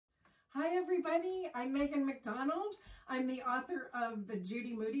Hi everybody, I'm Megan McDonald. I'm the author of the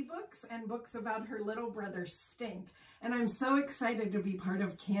Judy Moody books and books about her little brother Stink. And I'm so excited to be part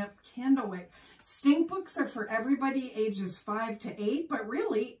of Camp Candlewick. Stink books are for everybody ages 5 to 8, but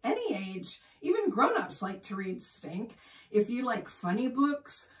really any age. Even grown-ups like to read Stink. If you like funny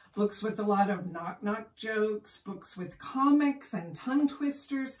books, books with a lot of knock-knock jokes, books with comics and tongue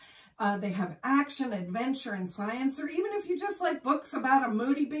twisters. They have action, adventure, and science, or even if you just like books about a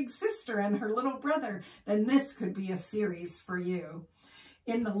moody big sister and her little brother, then this could be a series for you.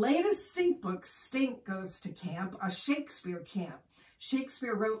 In the latest Stink book, Stink Goes to Camp, a Shakespeare camp.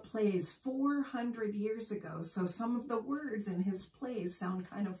 Shakespeare wrote plays 400 years ago, so some of the words in his plays sound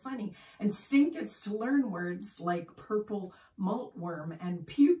kind of funny. And Stink gets to learn words like purple maltworm and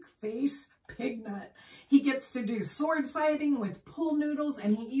puke face pignut. He gets to do sword fighting with pool noodles,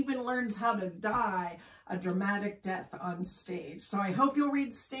 and he even learns how to die a dramatic death on stage. So I hope you'll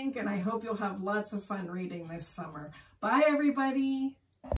read Stink, and I hope you'll have lots of fun reading this summer. Bye, everybody.